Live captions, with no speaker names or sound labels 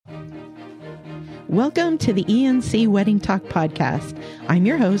Welcome to the ENC Wedding Talk podcast. I'm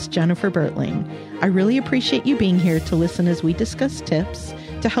your host, Jennifer Bertling. I really appreciate you being here to listen as we discuss tips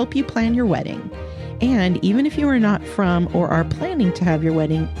to help you plan your wedding. And even if you are not from or are planning to have your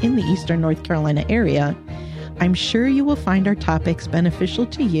wedding in the Eastern North Carolina area, I'm sure you will find our topics beneficial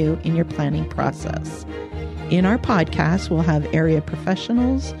to you in your planning process. In our podcast, we'll have area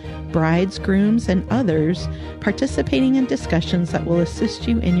professionals, brides, grooms, and others participating in discussions that will assist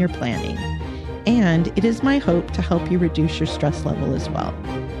you in your planning. And it is my hope to help you reduce your stress level as well.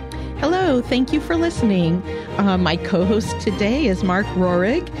 Hello, thank you for listening. My co-host today is Mark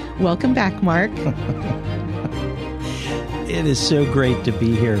Rohrig. Welcome back, Mark. It is so great to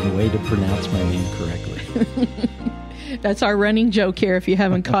be here and a way to pronounce my name correctly. That's our running joke here if you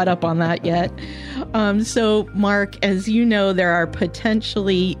haven't caught up on that yet. So, Mark, as you know, there are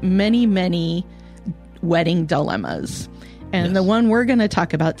potentially many wedding dilemmas. And Yes. The one we're going to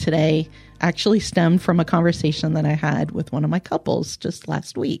talk about today actually stemmed from a conversation that I had with one of my couples just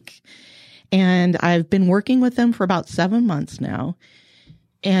last week. And I've been working with them for about 7 months now.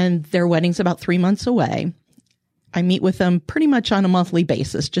 And their wedding's about 3 months away. I meet with them pretty much on a monthly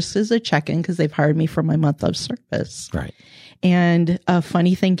basis, just as a check-in, because they've hired me for my month of service. Right. And a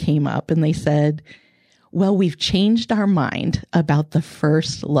funny thing came up, and they said, well, we've changed our mind about the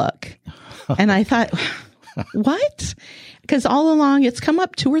first look. And I thought, what? Because all along, it's come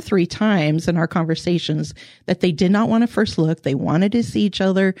up 2 or 3 times in our conversations that they did not want a first look. They wanted to see each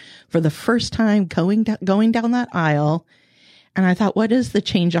other for the first time going down that aisle. And I thought, what is the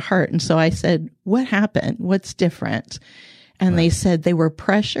change of heart? And so I said, what happened? What's different? And They said they were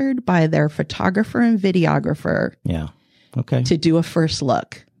pressured by their photographer and videographer to do a first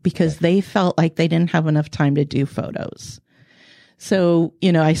look because they felt like they didn't have enough time to do photos. So,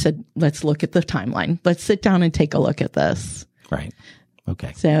 I said, let's look at the timeline. Let's sit down and take a look at this. Right.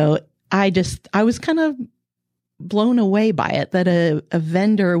 Okay. So I was kind of blown away by it that a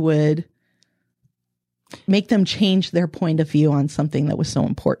vendor would make them change their point of view on something that was so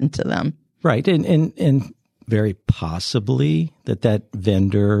important to them. Right. And very possibly that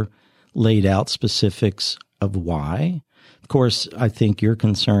vendor laid out specifics of why. Of course, I think your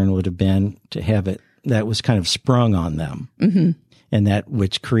concern would have been to have it that was kind of sprung on them. Mm-hmm. And that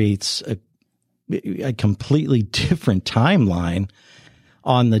which creates a completely different timeline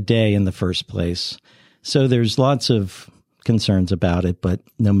on the day in the first place. So there's lots of concerns about it. But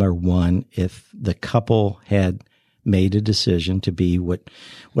number one, if the couple had made a decision to be what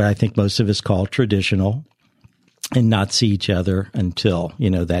I think most of us call traditional and not see each other until,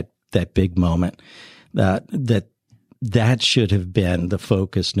 that big moment, that should have been the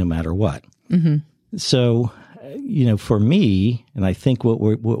focus no matter what. Mm-hmm. So, for me, and I think what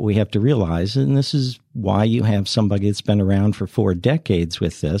we have to realize, and this is why you have somebody that's been around for 4 decades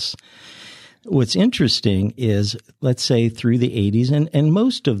with this. What's interesting is, let's say through the 80s and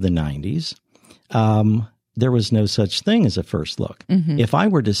most of the 90s, there was no such thing as a first look. Mm-hmm. If I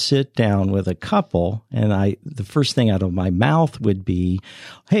were to sit down with a couple and the first thing out of my mouth would be,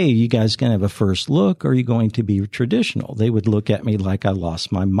 hey, you guys going to have a first look or are you going to be traditional? They would look at me like I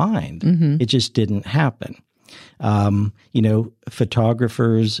lost my mind. Mm-hmm. It just didn't happen.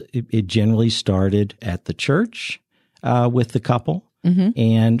 Photographers, it generally started at the church with the couple. Mm-hmm.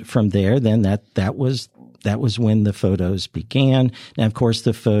 And from there, then that was when the photos began. And of course,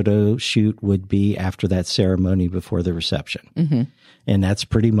 the photo shoot would be after that ceremony before the reception. Mm-hmm. And that's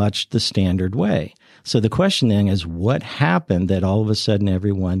pretty much the standard way. So the question then is, what happened that all of a sudden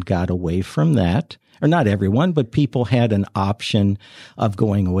everyone got away from that? Or not everyone, but people had an option of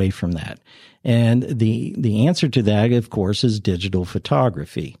going away from that. And the answer to that, of course, is digital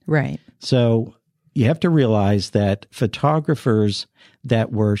photography. Right. So you have to realize that photographers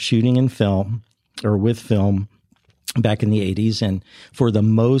that were shooting in film or with film back in the 80s and for the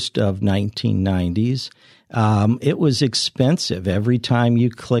most of 1990s, it was expensive. Every time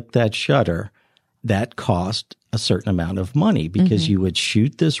you click that shutter, that cost a certain amount of money because mm-hmm. you would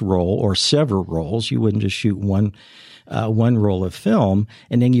shoot this roll or several rolls. You wouldn't just shoot one roll of film,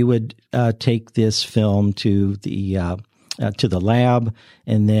 and then you would take this film to the lab,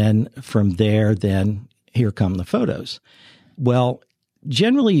 and then from there, then here come the photos. Well,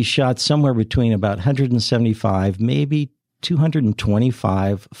 generally you shot somewhere between about 175, maybe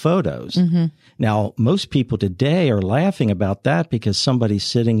 225 photos. Mm-hmm. Now, most people today are laughing about that because somebody's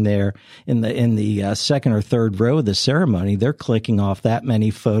sitting there in the second or third row of the ceremony. They're clicking off that many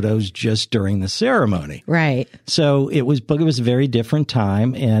photos just during the ceremony. Right. So it was a very different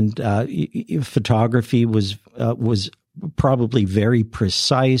time, and photography was probably very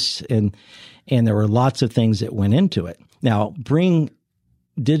precise, and there were lots of things that went into it. Now, bring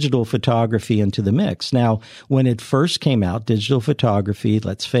digital photography into the mix. Now, when it first came out, digital photography,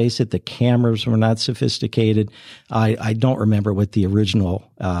 let's face it, the cameras were not sophisticated. I don't remember what the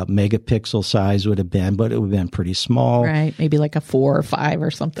original megapixel size would have been, but it would have been pretty small. Right. Maybe like a 4 or 5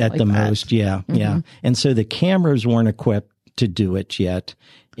 or something at like the that. most. Yeah. Yeah. And so the cameras weren't equipped to do it yet.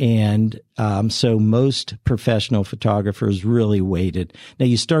 And so most professional photographers really waited. Now,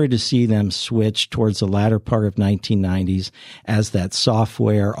 you started to see them switch towards the latter part of 1990s as that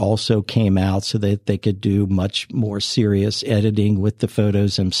software also came out so that they could do much more serious editing with the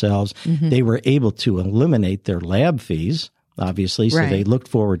photos themselves. They were able to eliminate their lab fees, obviously, so they looked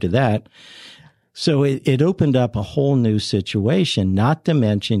forward to that. So it opened up a whole new situation, not to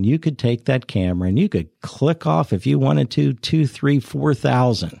mention you could take that camera and you could click off if you wanted to 2, 3,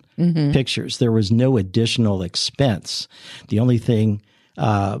 4,000 pictures. There was no additional expense. The only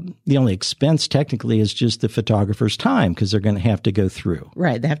expense technically is just the photographer's time because they're going to have to go through.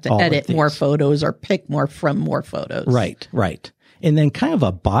 Right. They have to edit more photos or pick more from more photos. Right, right. And then kind of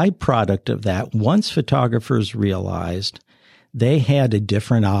a byproduct of that, once photographers realized they had a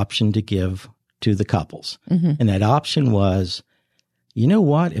different option to give to the couples. And that option was, you know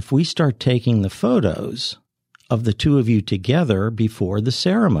what? If we start taking the photos of the two of you together before the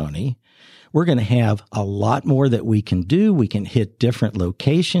ceremony, we're going to have a lot more that we can do. We can hit different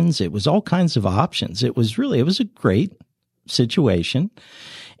locations. It was all kinds of options. It was a great situation.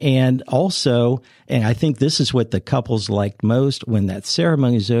 And also, and I think this is what the couples liked most, when that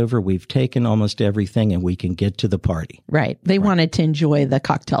ceremony is over, we've taken almost everything and we can get to the party. Right. They wanted to enjoy the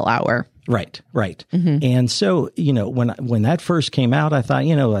cocktail hour. Right, right. And so, when that first came out, I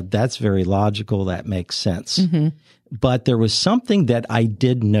thought, that's very logical. That makes sense. But there was something that I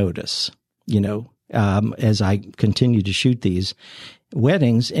did notice, as I continued to shoot these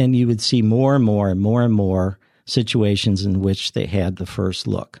weddings, and you would see more and more and more and more situations in which they had the first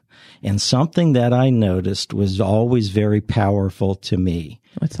look. And something that I noticed was always very powerful to me.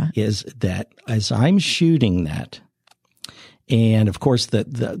 What's that? Is that as I'm shooting that, and of course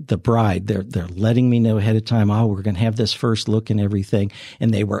the bride, they're letting me know ahead of time, we're going to have this first look and everything.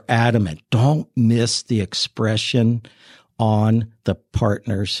 And they were adamant, don't miss the expression on the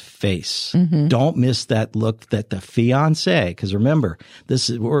partner's face. Don't miss that look that the fiancé, because remember,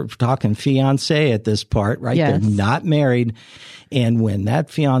 we're talking fiancé at this part, right? Yes. They're not married. And when that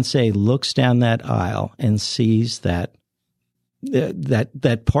fiancé looks down that aisle and sees that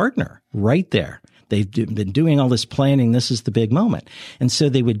partner right there, they've been doing all this planning, this is the big moment. And so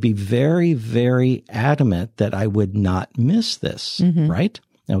they would be very, very adamant that I would not miss this, right?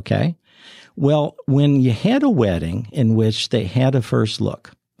 Okay. Well, when you had a wedding in which they had a first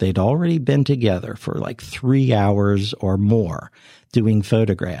look, they'd already been together for like 3 hours or more doing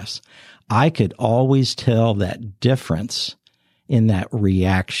photographs, I could always tell that difference in that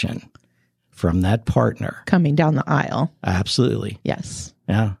reaction from that partner. Coming down the aisle. Absolutely. Yes.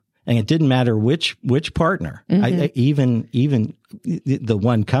 Yeah. And it didn't matter which partner, even the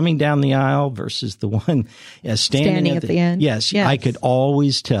one coming down the aisle versus the one standing at the end. Yes, I could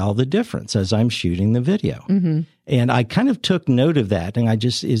always tell the difference as I'm shooting the video. And I kind of took note of that. And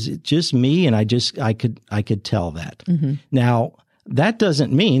is it just me? And I could tell that. Now, that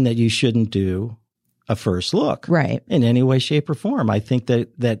doesn't mean that you shouldn't do a first look, right, in any way, shape, or form. I think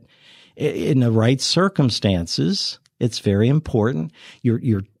that in the right circumstances, it's very important.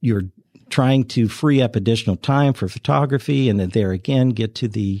 You're trying to free up additional time for photography and then there again get to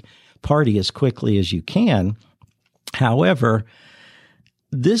the party as quickly as you can. However,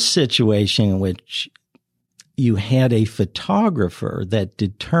 this situation in which you had a photographer that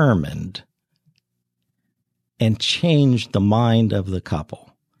determined and changed the mind of the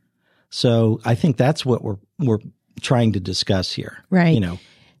couple. So I think that's what we're trying to discuss here. Right.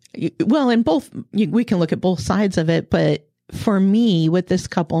 Well, in both, we can look at both sides of it, but for me, with this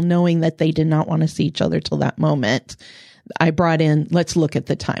couple, knowing that they did not want to see each other till that moment, I brought in, let's look at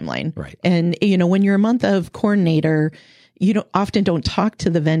the timeline. Right. And, when you're a month of coordinator, you often don't talk to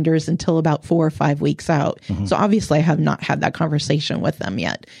the vendors until about 4 or 5 weeks out. So obviously I have not had that conversation with them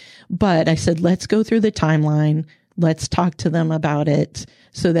yet, but I said, let's go through the timeline. Let's talk to them about it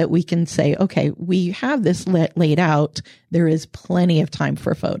so that we can say, okay, we have this laid out. There is plenty of time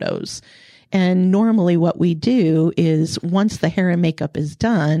for photos. And normally what we do is once the hair and makeup is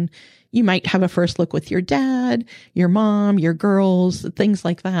done, you might have a first look with your dad, your mom, your girls, things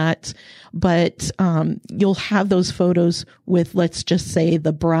like that. But you'll have those photos with, let's just say,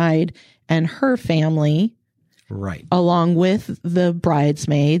 the bride and her family. Right. Along with the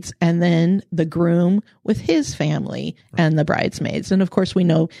bridesmaids, and then the groom with his family and the bridesmaids. And of course, we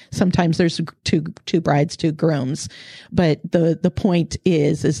know sometimes there's two brides, two grooms. But the point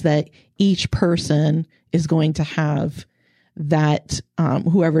is that each person is going to have that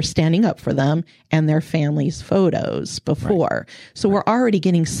whoever's standing up for them and their family's photos before. Right. So we're already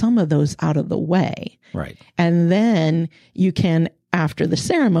getting some of those out of the way. Right. And then you can, after the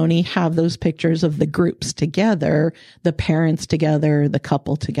ceremony, have those pictures of the groups together, the parents together, the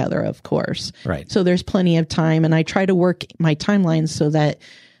couple together, of course. Right. So there's plenty of time. And I try to work my timelines so that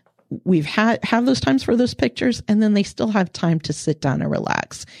we've have those times for those pictures, and then they still have time to sit down and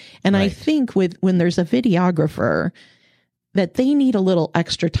relax. And I think when there's a videographer, that they need a little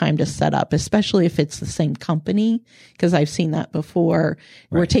extra time to set up, especially if it's the same company, because I've seen that before.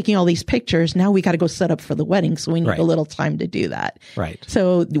 Right. We're taking all these pictures. Now we got to go set up for the wedding. So we need a little time to do that. Right.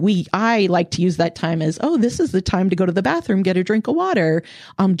 So I like to use that time as, this is the time to go to the bathroom, get a drink of water,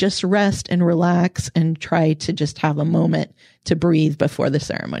 just rest and relax and try to just have a moment to breathe before the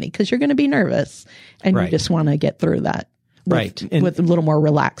ceremony, because you're going to be nervous and you just want to get through that with a little more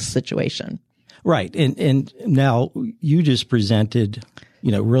relaxed situation. Right. And now you just presented,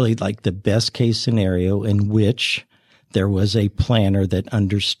 really like the best case scenario in which there was a planner that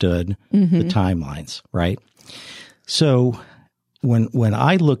understood the timelines, right? So when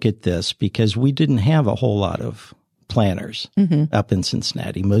I look at this, because we didn't have a whole lot of planners up in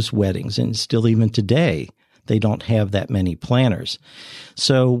Cincinnati, most weddings, and still even today, they don't have that many planners.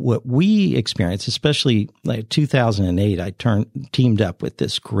 So what we experienced, especially like 2008, I teamed up with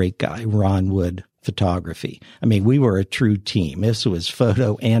this great guy, Ron Wood Photography. I mean, we were a true team. This was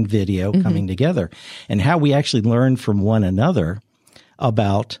photo and video coming together, and how we actually learned from one another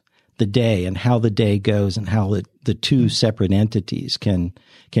about the day and how the day goes and how the two separate entities can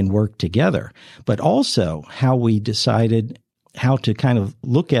work together, but also how we decided how to kind of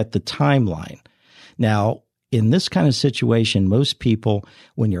look at the timeline. Now, in this kind of situation, most people,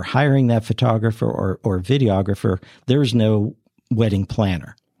 when you're hiring that photographer or videographer, there's no wedding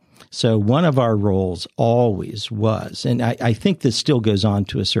planner. So one of our roles always was, and I think this still goes on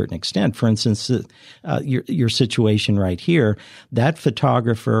to a certain extent. For instance, your situation right here, that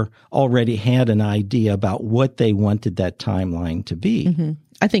photographer already had an idea about what they wanted that timeline to be. Mm-hmm.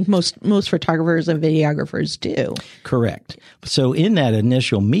 I think most photographers and videographers do. Correct. So in that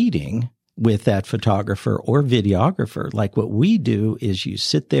initial meeting with that photographer or videographer, like what we do is you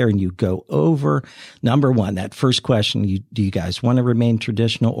sit there and you go over, number one, that first question, do you guys want to remain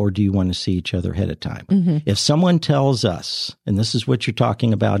traditional or do you want to see each other ahead of time? Mm-hmm. If someone tells us, and this is what you're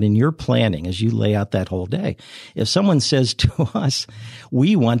talking about in your planning as you lay out that whole day, if someone says to us,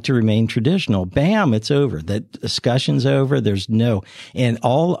 we want to remain traditional, bam, it's over. The discussion's over. And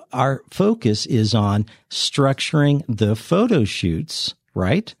all our focus is on structuring the photo shoots.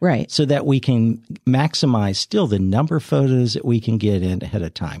 Right? Right. So that we can maximize still the number of photos that we can get in ahead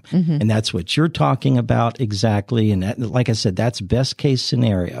of time. Mm-hmm. And that's what you're talking about exactly. And that, like I said, that's best case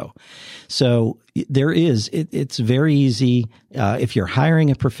scenario. So it's very easy. If you're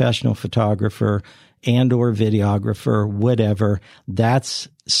hiring a professional photographer and or videographer, whatever, that's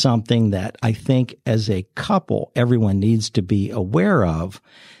something that I think as a couple, everyone needs to be aware of,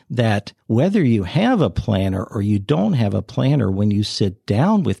 that whether you have a planner or you don't have a planner, when you sit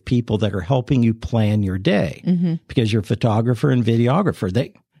down with people that are helping you plan your day, because you're photographer and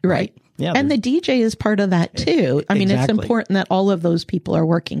videographer, right. Yeah, and the DJ is part of that too. I mean, It's important that all of those people are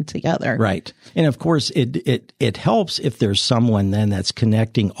working together. Right. And of course, it helps if there's someone then that's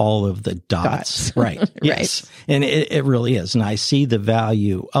connecting all of the dots. Right. Yes. And it really is. And I see the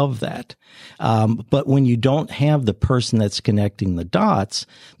value of that. But when you don't have the person that's connecting the dots,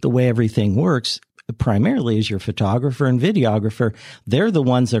 the way everything works primarily is your photographer and videographer. They're the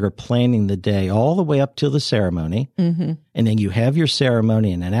ones that are planning the day all the way up to the ceremony. Mm-hmm. And then you have your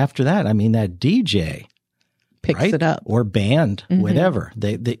ceremony. And then after that, I mean, that DJ picks it up, or band, whatever.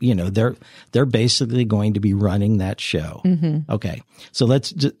 They're basically going to be running that show. Mm-hmm. Okay. So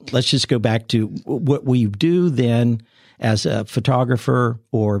let's just go back to what we do then as a photographer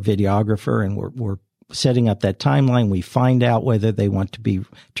or videographer. And we're setting up that timeline. We find out whether they want to be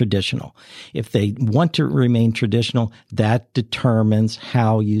traditional. If they want to remain traditional, that determines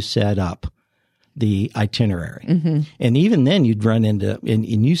how you set up the itinerary. Mm-hmm. And even then you'd run into, and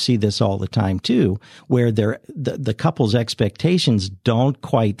you see this all the time too, where the couple's expectations don't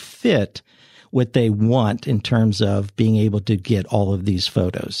quite fit what they want in terms of being able to get all of these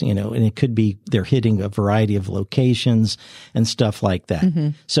photos, and it could be they're hitting a variety of locations and stuff like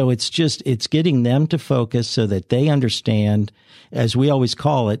that. So it's getting them to focus so that they understand, as we always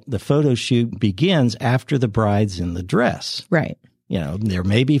call it, the photo shoot begins after the bride's in the dress. Right. There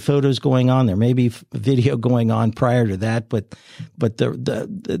may be photos going on, there may be video going on prior to that, but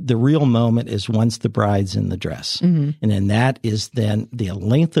the real moment is once the bride's in the dress. And then that is then the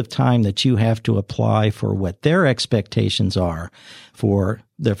length of time that you have to apply for what their expectations are for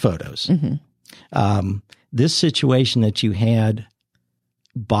their photos. This situation that you had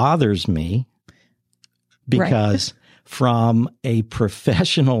bothers me because from a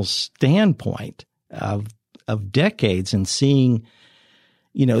professional standpoint of decades and seeing,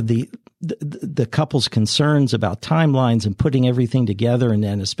 the couple's concerns about timelines and putting everything together, and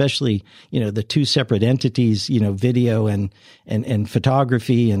then especially, the two separate entities, video and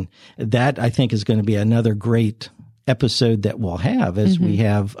photography, and that I think is going to be another great episode that we'll have as we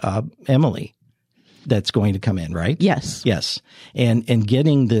have Emily that's going to come in, right? Yes. And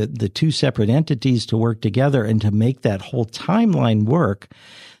getting the two separate entities to work together and to make that whole timeline work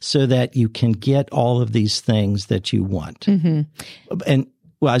so that you can get all of these things that you want. And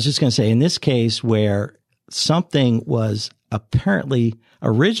I was just going to say, in this case where something was apparently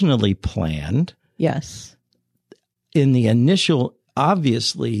originally planned. Yes. In the initial,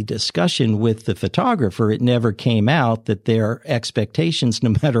 obviously, discussion with the photographer, it never came out that their expectations,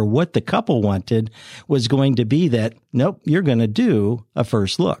 no matter what the couple wanted, was going to be that, nope, you're going to do a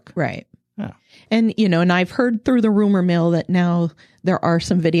first look. Right. Yeah. And, and I've heard through the rumor mill that now there are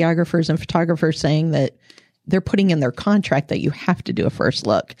some videographers and photographers saying that they're putting in their contract that you have to do a first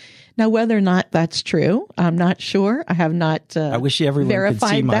look. Now, whether or not that's true, I'm not sure. I have not I wish everyone could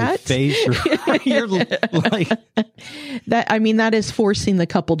see my face. You're like that. I mean, that is forcing the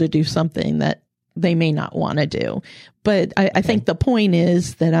couple to do something that they may not want to do. But I think the point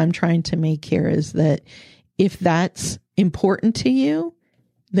is that I'm trying to make here is that if that's important to you,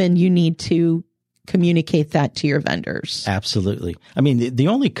 then you need to communicate that to your vendors. Absolutely. I mean, the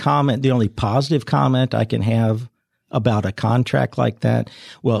only positive comment I can have about a contract like that,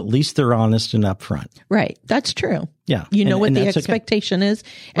 well, at least they're honest and upfront. Right. That's true. Yeah. You know what the expectation is,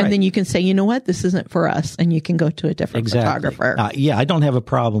 and then you can say, you know what, this isn't for us, and you can go to a different photographer. I don't have a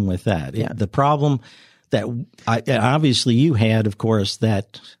problem with that. Yeah. The problem that obviously you had, of course,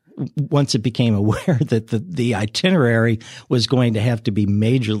 that once it became aware that the itinerary was going to have to be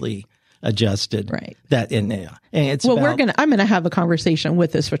majorly adjusted. Right. That and it's I'm going to have a conversation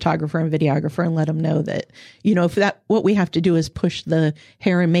with this photographer and videographer and let them know that, if what we have to do is push the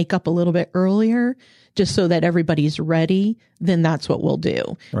hair and makeup a little bit earlier, just so that everybody's ready, then that's what we'll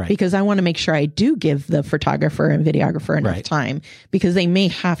do. Right. Because I want to make sure I do give the photographer and videographer enough time, because they may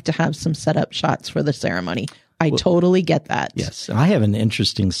have to have some setup shots for the ceremony. I totally get that. Yes. I have an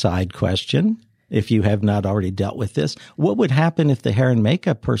interesting side question. If you have not already dealt with this, what would happen if the hair and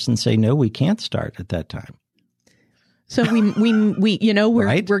makeup person say, no, we can't start at that time? So we're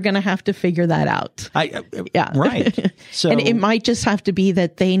going to have to figure that out. Yeah. Right. So, and it might just have to be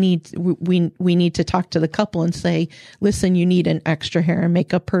that we need to talk to the couple and say, listen, you need an extra hair and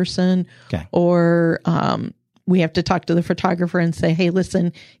makeup person. Okay. Or, we have to talk to the photographer and say, hey,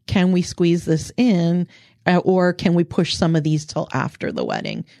 listen, can we squeeze this in? Or can we push some of these till after the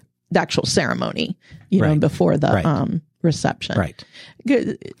wedding? The actual ceremony, before the reception. Right.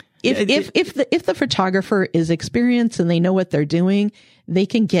 If the photographer is experienced and they know what they're doing, they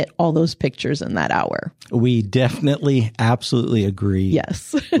can get all those pictures in that hour. We definitely, absolutely agree.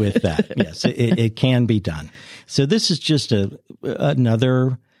 Yes. With that. Yes, it can be done. So this is just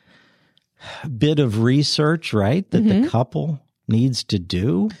another bit of research, right, that the couple needs to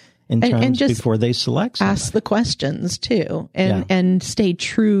do. In terms before they select somebody. Ask the questions too, and stay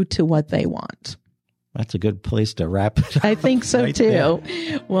true to what they want. That's a good place to wrap it up. I think so right too.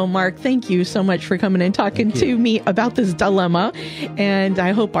 There. Well, Mark, thank you so much for coming and talking to me about this dilemma. And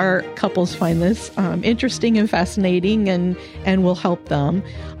I hope our couples find this interesting and fascinating and will help them.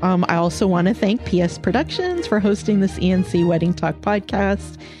 I also want to thank PS Productions for hosting this ENC Wedding Talk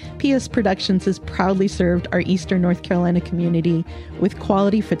podcast. PS Productions has proudly served our Eastern North Carolina community with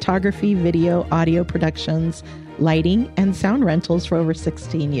quality photography, video, audio productions, lighting, and sound rentals for over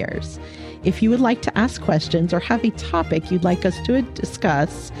 16 years. If you would like to ask questions or have a topic you'd like us to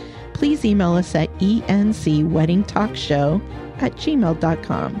discuss, please email us at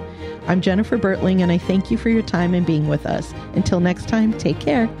encweddingtalkshow@gmail.com. I'm Jennifer Bertling, and I thank you for your time and being with us. Until next time, take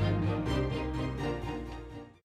care.